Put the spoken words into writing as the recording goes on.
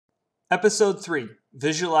Episode 3,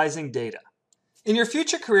 Visualizing Data. In your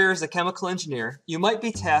future career as a chemical engineer, you might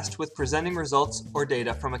be tasked with presenting results or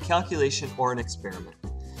data from a calculation or an experiment.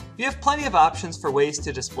 You have plenty of options for ways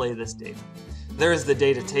to display this data. There is the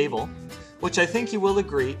data table, which I think you will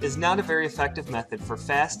agree is not a very effective method for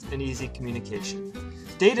fast and easy communication.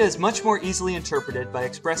 Data is much more easily interpreted by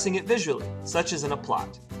expressing it visually, such as in a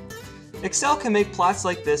plot. Excel can make plots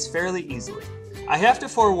like this fairly easily. I have to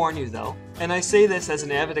forewarn you though, and I say this as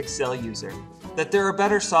an avid Excel user, that there are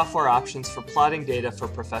better software options for plotting data for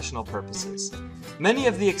professional purposes. Many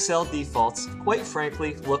of the Excel defaults, quite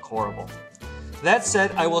frankly, look horrible. That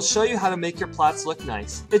said, I will show you how to make your plots look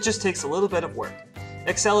nice. It just takes a little bit of work.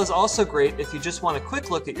 Excel is also great if you just want a quick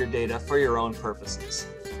look at your data for your own purposes.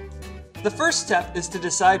 The first step is to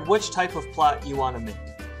decide which type of plot you want to make.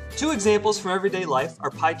 Two examples from everyday life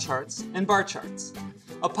are pie charts and bar charts.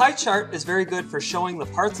 A pie chart is very good for showing the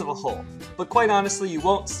parts of a whole, but quite honestly you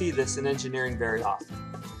won't see this in engineering very often.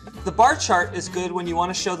 The bar chart is good when you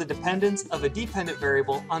want to show the dependence of a dependent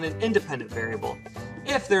variable on an independent variable,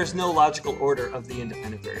 if there is no logical order of the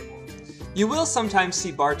independent variable. You will sometimes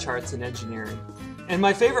see bar charts in engineering, and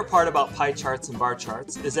my favorite part about pie charts and bar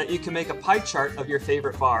charts is that you can make a pie chart of your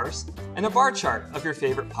favorite bars and a bar chart of your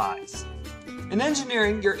favorite pies. In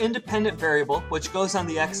engineering, your independent variable, which goes on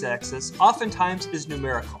the x-axis, oftentimes is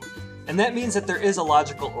numerical, and that means that there is a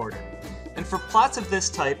logical order. And for plots of this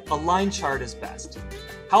type, a line chart is best.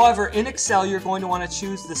 However, in Excel, you're going to want to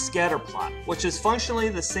choose the scatterplot, which is functionally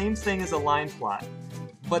the same thing as a line plot,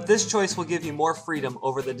 but this choice will give you more freedom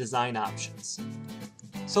over the design options.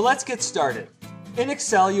 So let's get started. In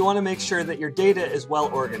Excel, you want to make sure that your data is well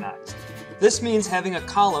organized. This means having a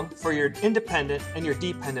column for your independent and your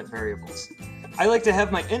dependent variables. I like to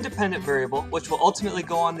have my independent variable, which will ultimately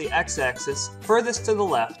go on the x-axis, furthest to the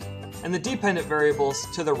left, and the dependent variables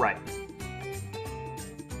to the right.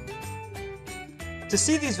 To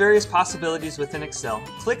see these various possibilities within Excel,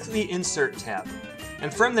 click the Insert tab,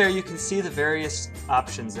 and from there you can see the various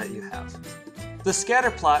options that you have. The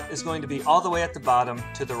scatterplot is going to be all the way at the bottom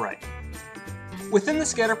to the right. Within the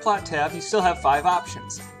scatterplot tab, you still have 5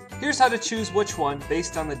 options. Here's how to choose which one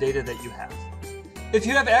based on the data that you have. If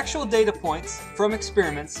you have actual data points from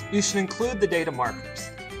experiments, you should include the data markers.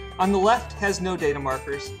 On the left has no data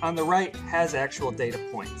markers, on the right has actual data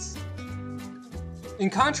points. In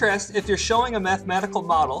contrast, if you're showing a mathematical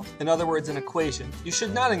model, in other words an equation, you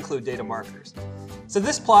should not include data markers. So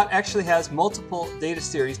this plot actually has multiple data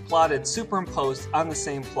series plotted superimposed on the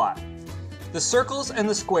same plot. The circles and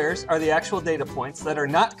the squares are the actual data points that are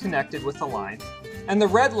not connected with a line, and the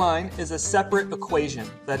red line is a separate equation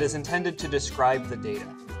that is intended to describe the data.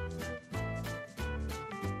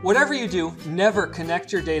 Whatever you do, never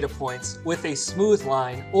connect your data points with a smooth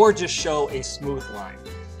line or just show a smooth line.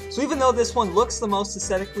 So even though this one looks the most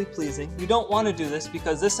aesthetically pleasing, you don't want to do this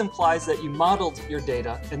because this implies that you modeled your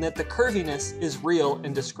data and that the curviness is real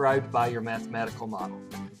and described by your mathematical model.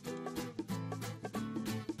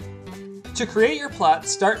 To create your plot,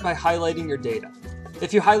 start by highlighting your data.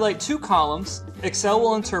 If you highlight 2 columns, Excel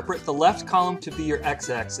will interpret the left column to be your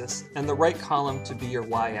x-axis and the right column to be your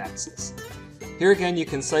y-axis. Here again you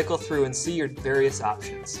can cycle through and see your various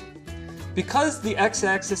options. Because the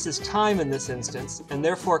x-axis is time in this instance, and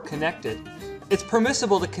therefore connected, it's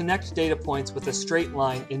permissible to connect data points with a straight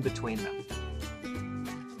line in between them.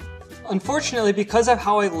 Unfortunately, because of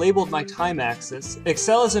how I labeled my time axis,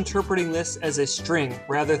 Excel is interpreting this as a string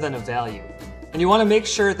rather than a value. And you want to make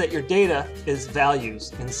sure that your data is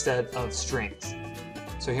values instead of strings.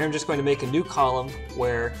 So here I'm just going to make a new column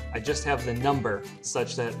where I just have the number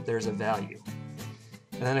such that there's a value.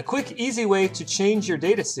 And then a quick, easy way to change your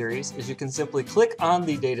data series is you can simply click on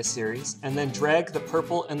the data series and then drag the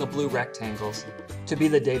purple and the blue rectangles to be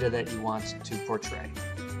the data that you want to portray.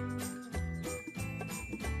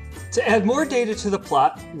 To add more data to the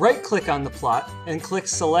plot, right-click on the plot and click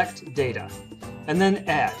Select Data, and then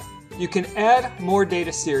Add. You can add more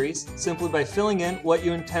data series simply by filling in what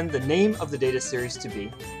you intend the name of the data series to be,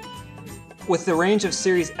 with the range of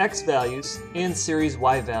series X values and series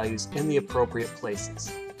Y values in the appropriate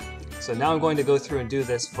places. So now I'm going to go through and do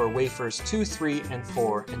this for wafers 2, 3, and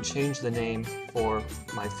 4 and change the name for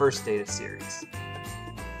my first data series.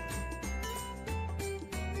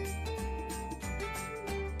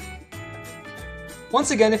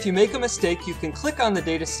 Once again, if you make a mistake, you can click on the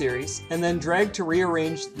data series and then drag to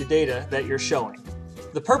rearrange the data that you're showing.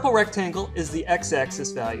 The purple rectangle is the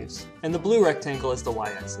x-axis values, and the blue rectangle is the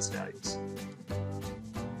y-axis values.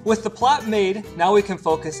 With the plot made, now we can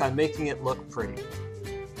focus on making it look pretty.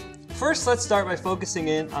 First, let's start by focusing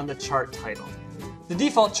in on the chart title. The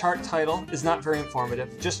default chart title is not very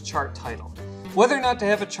informative, just chart title. Whether or not to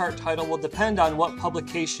have a chart title will depend on what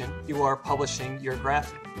publication you are publishing your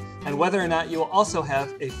graph in, and whether or not you will also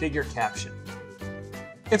have a figure caption.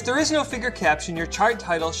 If there is no figure caption, your chart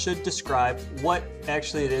title should describe what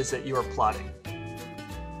actually it is that you are plotting.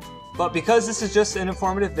 But because this is just an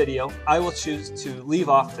informative video, I will choose to leave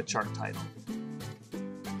off the chart title.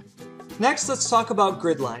 Next, let's talk about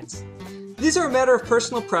grid lines. These are a matter of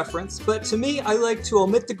personal preference, but to me, I like to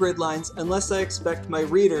omit the grid lines unless I expect my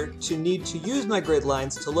reader to need to use my grid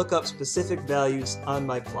lines to look up specific values on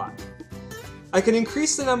my plot. I can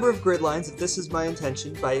increase the number of grid lines if this is my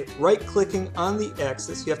intention by right-clicking on the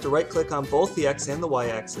axis. You have to right-click on both the X and the Y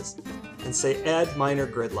axis and say Add Minor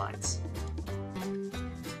Grid Lines.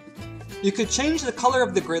 You could change the color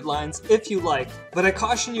of the grid lines if you like, but I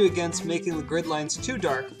caution you against making the grid lines too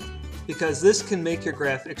dark because this can make your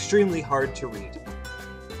graph extremely hard to read.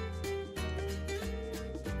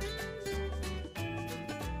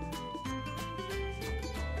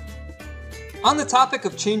 On the topic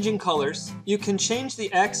of changing colors, you can change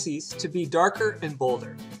the axes to be darker and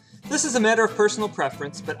bolder. This is a matter of personal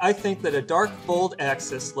preference, but I think that a dark, bold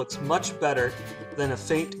axis looks much better than a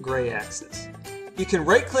faint gray axis. You can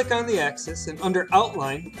right-click on the axis and under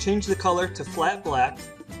Outline, change the color to flat black,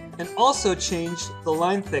 and also change the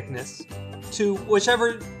line thickness to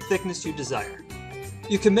whichever thickness you desire.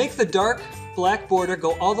 You can make the dark black border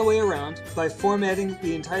go all the way around by formatting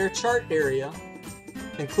the entire chart area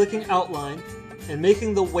and clicking Outline and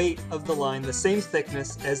making the weight of the line the same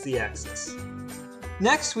thickness as the axis.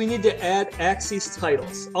 Next, we need to add axes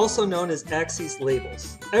titles, also known as axes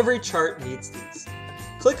labels. Every chart needs these.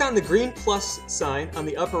 Click on the green plus sign on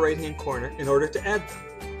the upper right-hand corner in order to add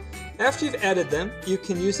them. After you've added them, you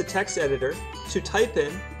can use the text editor to type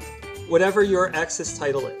in whatever your axis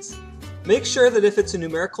title is. Make sure that if it's a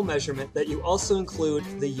numerical measurement that you also include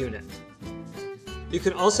the unit. You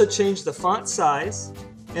can also change the font size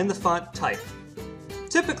and the font type.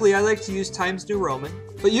 Typically, I like to use Times New Roman,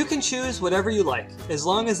 but you can choose whatever you like, as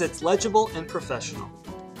long as it's legible and professional.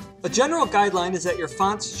 A general guideline is that your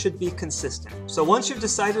fonts should be consistent. So once you've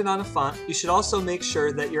decided on a font, you should also make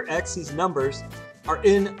sure that your axes numbers are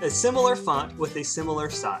in a similar font with a similar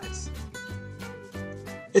size.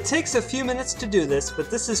 It takes a few minutes to do this, but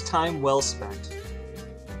this is time well spent.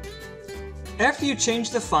 After you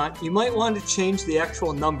change the font, you might want to change the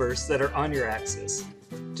actual numbers that are on your axis.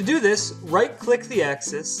 To do this, right-click the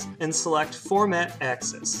axis and select Format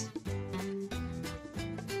Axis.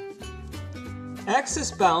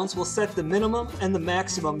 Axis bounds will set the minimum and the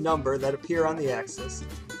maximum number that appear on the axis,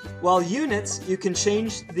 while units, you can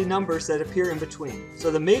change the numbers that appear in between.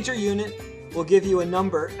 So the major unit will give you a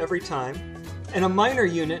number every time, and a minor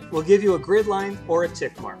unit will give you a grid line or a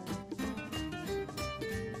tick mark.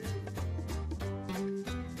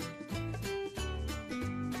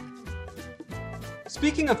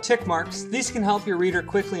 Speaking of tick marks, these can help your reader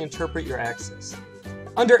quickly interpret your axis.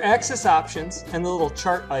 Under Axis Options and the little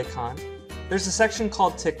chart icon, there's a section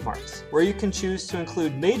called Tick Marks, where you can choose to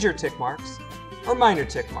include major tick marks or minor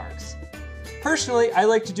tick marks. Personally, I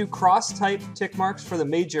like to do cross-type tick marks for the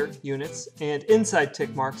major units and inside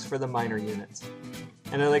tick marks for the minor units.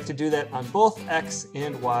 And I like to do that on both X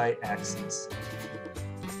and Y axes.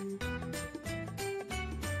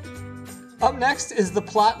 Up next is the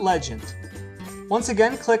plot legend. Once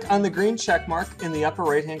again, click on the green check mark in the upper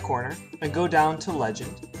right-hand corner and go down to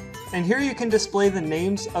Legend. And here you can display the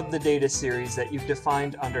names of the data series that you've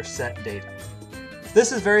defined under Set Data.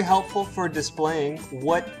 This is very helpful for displaying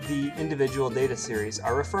what the individual data series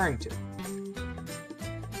are referring to.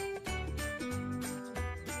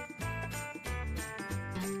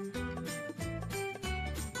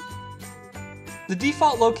 The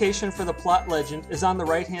default location for the plot legend is on the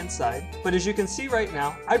right-hand side, but as you can see right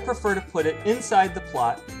now, I prefer to put it inside the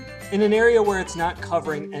plot in an area where it's not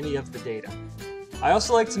covering any of the data. I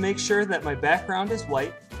also like to make sure that my background is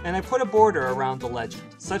white, and I put a border around the legend,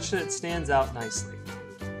 such that it stands out nicely.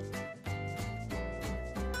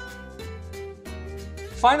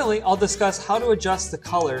 Finally, I'll discuss how to adjust the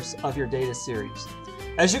colors of your data series.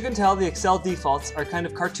 As you can tell, the Excel defaults are kind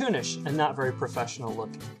of cartoonish and not very professional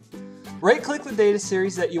looking. Right-click the data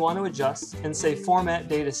series that you want to adjust and say Format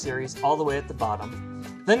Data Series all the way at the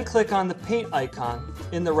bottom. Then click on the paint icon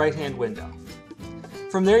in the right-hand window.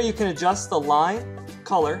 From there you can adjust the line,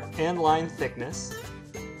 color, and line thickness.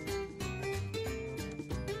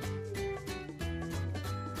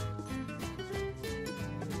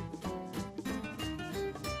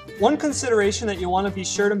 One consideration that you want to be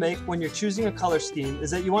sure to make when you're choosing a color scheme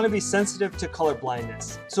is that you want to be sensitive to color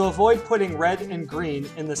blindness, so avoid putting red and green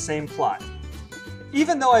in the same plot.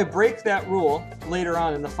 Even though I break that rule later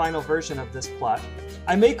on in the final version of this plot,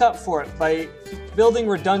 I make up for it by building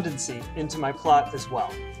redundancy into my plot as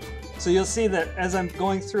well. So you'll see that as I'm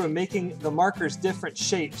going through and making the markers different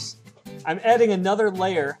shapes, I'm adding another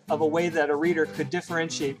layer of a way that a reader could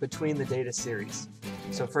differentiate between the data series.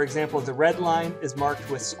 So for example, the red line is marked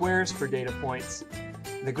with squares for data points,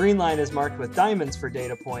 the green line is marked with diamonds for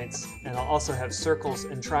data points, and I'll also have circles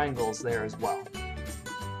and triangles there as well.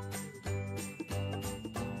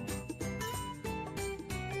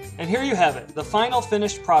 And here you have it, the final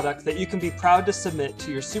finished product that you can be proud to submit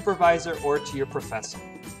to your supervisor or to your professor.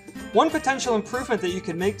 One potential improvement that you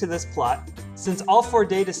can make to this plot, since all 4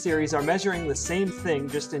 data series are measuring the same thing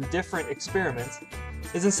just in different experiments,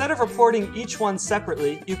 is instead of reporting each one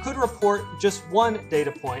separately, you could report just one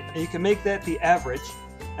data point, and you can make that the average,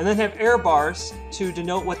 and then have error bars to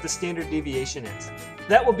denote what the standard deviation is.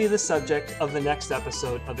 That will be the subject of the next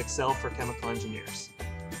episode of Excel for Chemical Engineers.